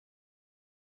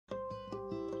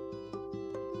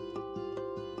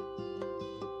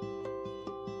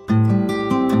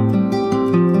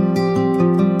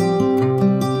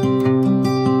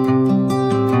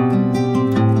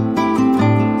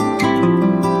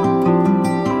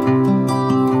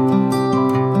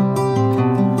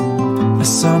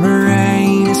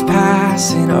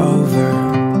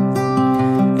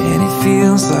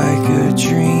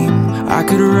I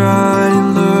could run and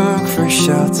look for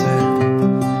shelter,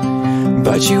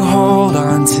 but you hold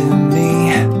on to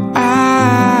me.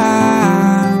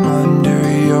 I'm under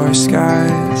your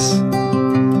skies.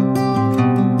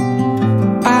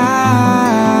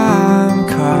 I'm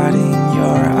caught in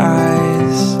your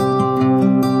eyes.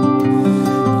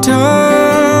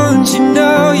 Don't you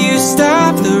know you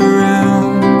stop the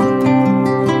room,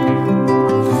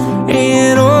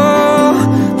 and all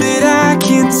that I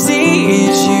can see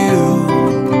is you.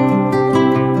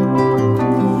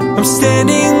 I'm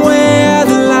standing where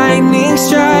the lightning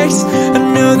strikes. I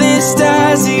know this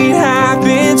doesn't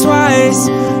happen twice.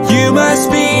 You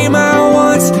must be my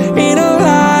once in a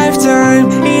lifetime,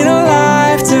 in a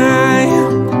lifetime.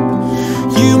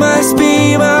 You must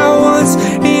be my once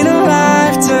in a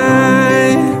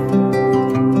lifetime.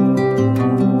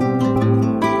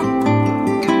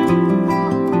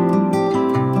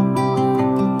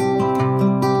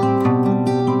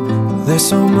 There's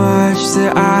so much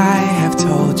that I have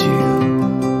told you,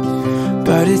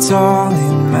 but it's all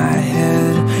in my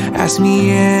head. Ask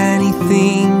me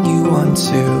anything you want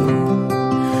to,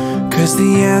 'cause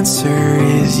the answer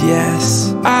is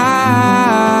yes.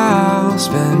 I'll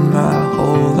spend my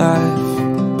whole life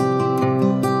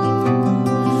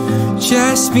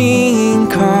just being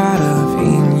caught up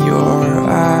in your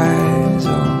eyes.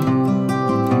 Oh,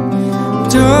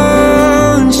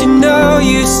 don't you know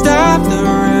you stop the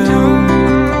room,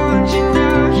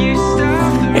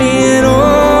 and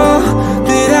all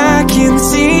that I can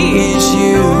see is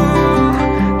you.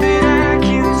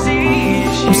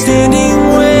 I'm standing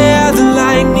where the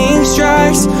lightning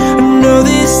strikes. I know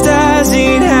this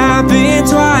doesn't happen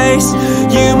twice.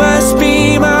 You must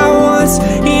be my once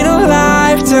in a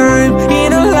lifetime,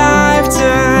 in a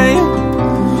lifetime.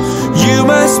 You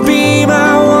must be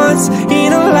my once in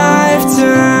a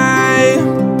lifetime.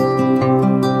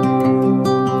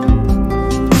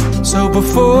 So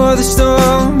before the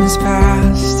storm is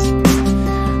past,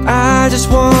 I just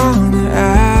wanna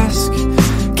ask,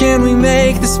 can we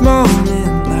make this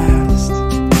moment last?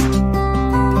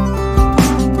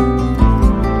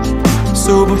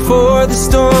 So before the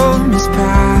storm is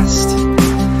past,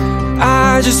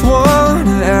 I just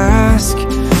wanna ask,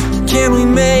 can we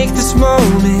make this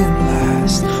moment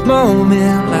last,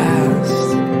 moment last?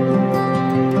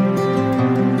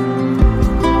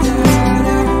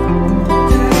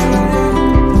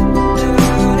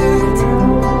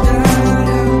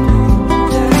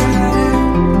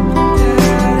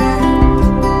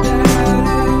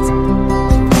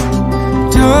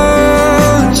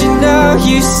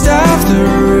 You stop the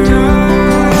room,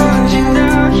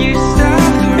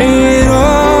 and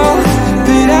all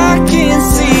that I can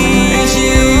see is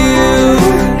you.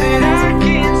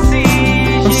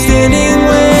 I'm standing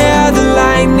where the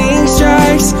lightning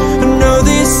strikes. I know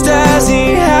this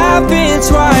doesn't happen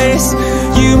twice.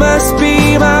 You must be